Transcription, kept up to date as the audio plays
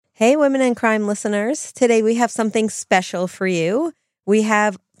Hey, Women in Crime listeners. Today we have something special for you. We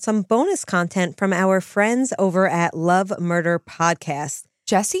have some bonus content from our friends over at Love Murder Podcast.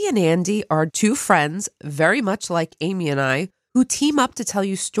 Jesse and Andy are two friends, very much like Amy and I, who team up to tell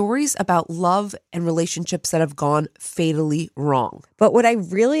you stories about love and relationships that have gone fatally wrong. But what I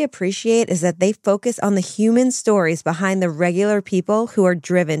really appreciate is that they focus on the human stories behind the regular people who are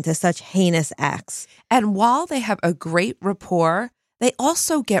driven to such heinous acts. And while they have a great rapport, they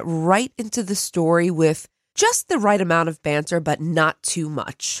also get right into the story with just the right amount of banter, but not too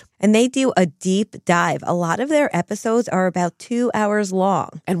much. And they do a deep dive. A lot of their episodes are about 2 hours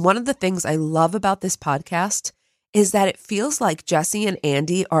long. And one of the things I love about this podcast is that it feels like Jesse and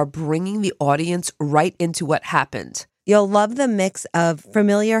Andy are bringing the audience right into what happened. You'll love the mix of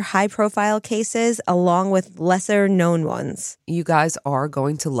familiar high-profile cases along with lesser-known ones. You guys are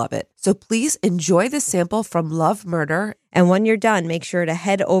going to love it. So please enjoy the sample from Love Murder. And when you're done, make sure to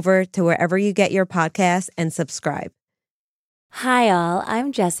head over to wherever you get your podcasts and subscribe. Hi, all.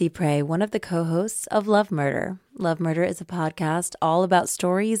 I'm Jessie Prey, one of the co-hosts of Love Murder. Love Murder is a podcast all about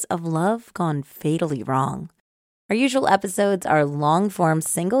stories of love gone fatally wrong. Our usual episodes are long-form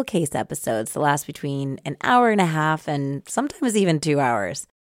single-case episodes that last between an hour and a half and sometimes even 2 hours.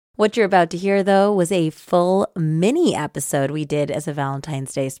 What you're about to hear, though, was a full mini episode we did as a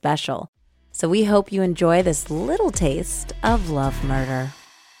Valentine's Day special. So we hope you enjoy this little taste of Love Murder.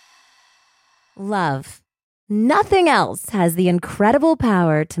 Love. Nothing else has the incredible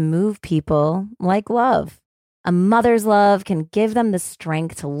power to move people like love. A mother's love can give them the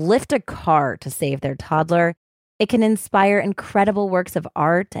strength to lift a car to save their toddler. It can inspire incredible works of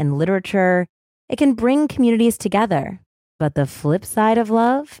art and literature. It can bring communities together. But the flip side of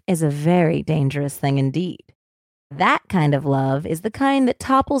love is a very dangerous thing indeed. That kind of love is the kind that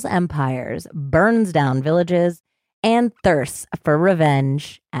topples empires, burns down villages, and thirsts for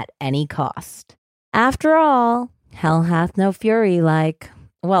revenge at any cost. After all, hell hath no fury like,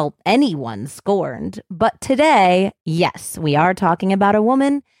 well, anyone scorned. But today, yes, we are talking about a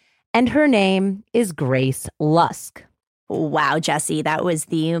woman, and her name is Grace Lusk. Wow, Jessie, that was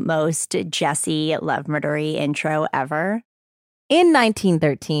the most Jessie love murdery intro ever. In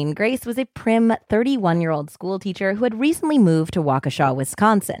 1913, Grace was a prim 31-year-old schoolteacher who had recently moved to Waukesha,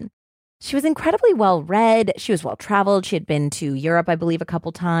 Wisconsin. She was incredibly well-read, she was well-traveled, she had been to Europe, I believe, a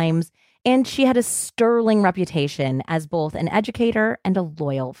couple times, and she had a sterling reputation as both an educator and a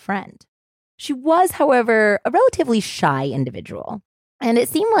loyal friend. She was, however, a relatively shy individual. And it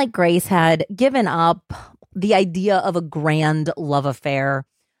seemed like Grace had given up the idea of a grand love affair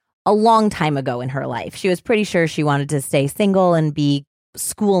a long time ago in her life. She was pretty sure she wanted to stay single and be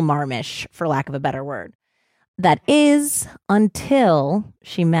school marmish, for lack of a better word. That is, until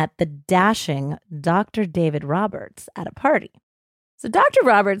she met the dashing Dr. David Roberts at a party. So Dr.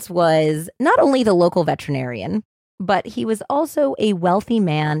 Roberts was not only the local veterinarian, but he was also a wealthy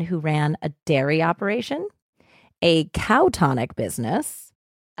man who ran a dairy operation, a cow tonic business.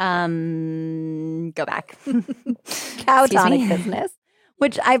 Go back. Cow tonic business,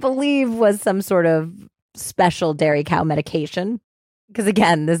 which I believe was some sort of special dairy cow medication. Because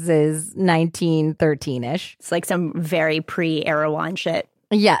again, this is 1913-ish. It's like some very pre-Erewhon shit.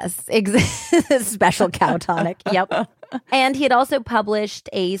 Yes, special cow tonic. Yep. And he had also published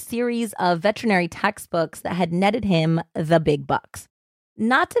a series of veterinary textbooks that had netted him the big bucks.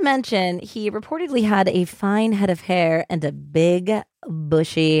 Not to mention, he reportedly had a fine head of hair and a big,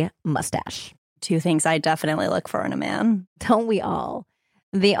 bushy mustache. Two things I definitely look for in a man. Don't we all?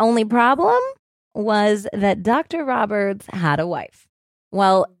 The only problem was that Dr. Roberts had a wife.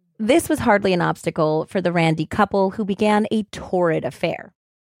 Well, this was hardly an obstacle for the Randy couple who began a torrid affair.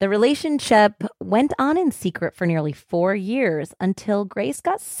 The relationship went on in secret for nearly 4 years until Grace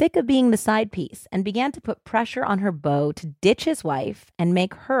got sick of being the side piece and began to put pressure on her beau to ditch his wife and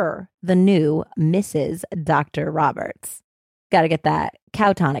make her the new Mrs. Dr. Roberts. Got to get that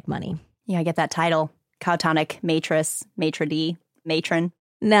cow tonic money. Yeah, I get that title. Cow tonic, matron.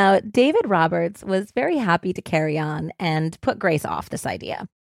 Now, David Roberts was very happy to carry on and put Grace off this idea.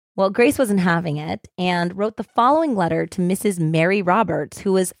 Well, Grace wasn't having it and wrote the following letter to Mrs. Mary Roberts,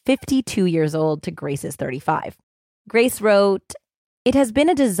 who was 52 years old to Grace's 35. Grace wrote, "It has been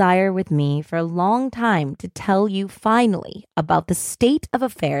a desire with me for a long time to tell you finally about the state of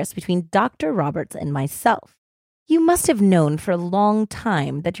affairs between Dr. Roberts and myself. You must have known for a long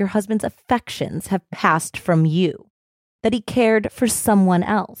time that your husband's affections have passed from you, that he cared for someone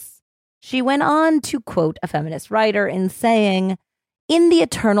else." She went on to quote a feminist writer in saying, "In the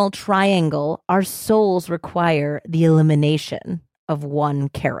eternal triangle, our souls require the elimination of one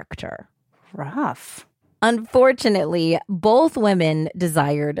character." Rough. Unfortunately, both women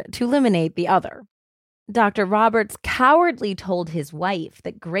desired to eliminate the other. Dr. Roberts cowardly told his wife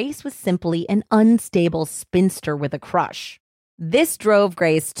that Grace was simply an unstable spinster with a crush. This drove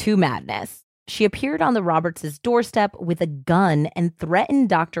Grace to madness. She appeared on the Roberts' doorstep with a gun and threatened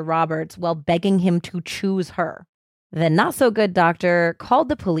Dr. Roberts while begging him to choose her. The not-so-good doctor called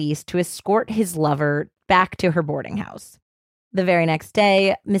the police to escort his lover back to her boarding house. The very next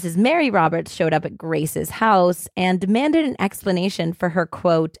day, Mrs. Mary Roberts showed up at Grace's house and demanded an explanation for her,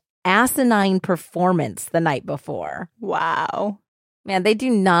 quote, asinine performance the night before. Wow. Man, they do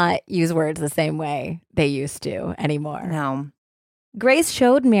not use words the same way they used to anymore. No. Grace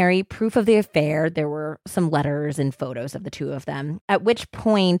showed Mary proof of the affair. There were some letters and photos of the two of them, at which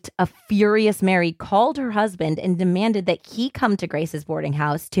point a furious Mary called her husband and demanded that he come to Grace's boarding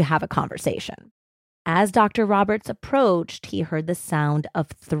house to have a conversation. As Dr. Roberts approached, he heard the sound of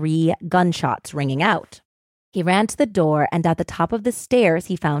 3 gunshots ringing out. He ran to the door, and at the top of the stairs,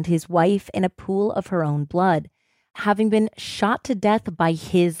 he found his wife in a pool of her own blood, having been shot to death by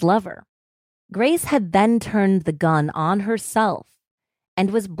his lover. Grace had then turned the gun on herself and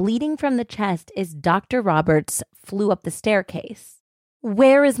was bleeding from the chest as Dr. Roberts flew up the staircase.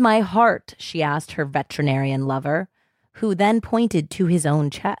 "Where is my heart?" she asked her veterinarian lover, who then pointed to his own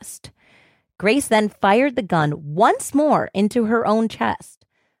chest. Grace then fired the gun once more into her own chest,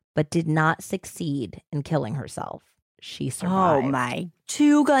 but did not succeed in killing herself. She survived. Oh, my.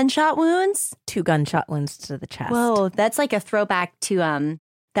 2 gunshot wounds? 2 gunshot wounds to the chest. Whoa, that's like a throwback to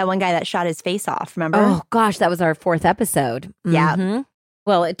that one guy that shot his face off, remember? Oh, gosh, that was our 4th episode. Yeah. Mm-hmm.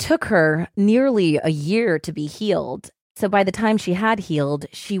 Well, it took her nearly a year to be healed. So by the time she had healed,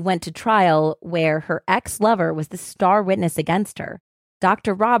 she went to trial where her ex-lover was the star witness against her.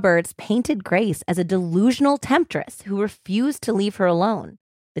 Dr. Roberts painted Grace as a delusional temptress who refused to leave her alone.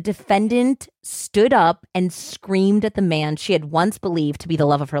 The defendant stood up and screamed at the man she had once believed to be the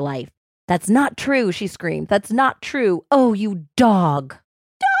love of her life. "That's not true," she screamed. "That's not true. Oh, you dog."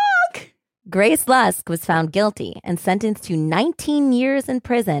 Dog! Grace Lusk was found guilty and sentenced to 19 years in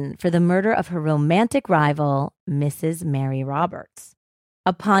prison for the murder of her romantic rival, Mrs. Mary Roberts.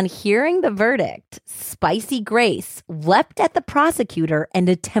 Upon hearing the verdict, Spicy Grace leapt at the prosecutor and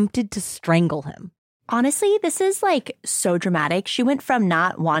attempted to strangle him. Honestly, this is like so dramatic. She went from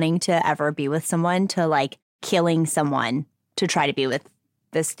not wanting to ever be with someone to like killing someone to try to be with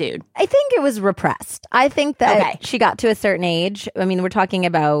this dude. I think it was repressed. I think that she got to a certain age. I mean, we're talking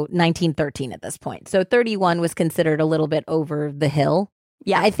about 1913 at this point. So 31 was considered a little bit over the hill.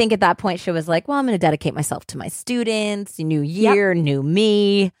 Yeah, I think at that point she was like, well, I'm going to dedicate myself to my students. New year, new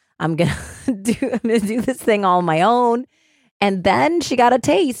me. I'm going to do this thing all on my own. And then she got a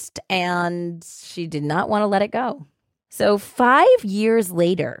taste and she did not want to let it go. So 5 years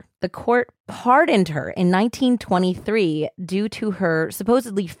later, the court pardoned her in 1923 due to her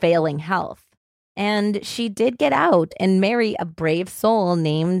supposedly failing health. And she did get out and marry a brave soul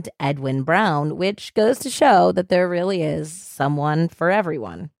named Edwin Brown, which goes to show that there really is someone for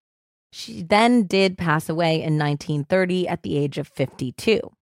everyone. She then did pass away in 1930 at the age of 52.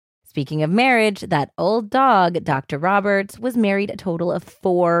 Speaking of marriage, that old dog, Dr. Roberts, was married a total of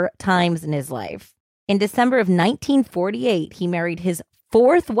 4 times in his life. In December of 1948, he married his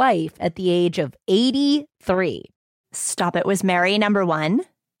 4th wife at the age of 83. Stop it. Was Mary number 1?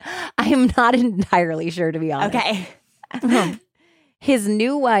 I am not entirely sure, to be honest. Okay. His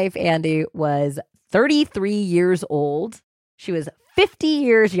new wife, Andy, was 33 years old. She was 50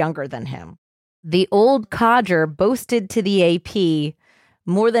 years younger than him. The old codger boasted to the AP,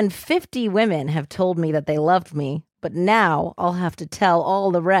 "More than 50 women have told me that they loved me, but now I'll have to tell all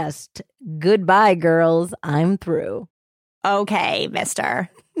the rest. Goodbye, girls. I'm through." Okay, mister.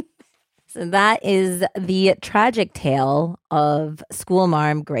 So that is the tragic tale of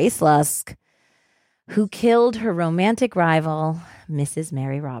schoolmarm Grace Lusk, who killed her romantic rival, Mrs.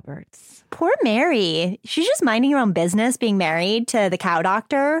 Mary Roberts. Poor Mary. She's just minding her own business, being married to the cow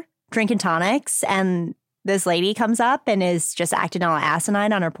doctor, drinking tonics, and this lady comes up and is just acting all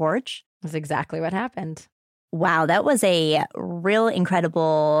asinine on her porch. That's exactly what happened. Wow, that was a real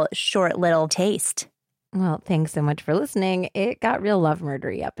incredible, short little taste. Well, thanks so much for listening. It got real love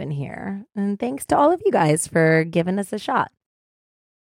murdery up in here. And thanks to all of you guys for giving us a shot.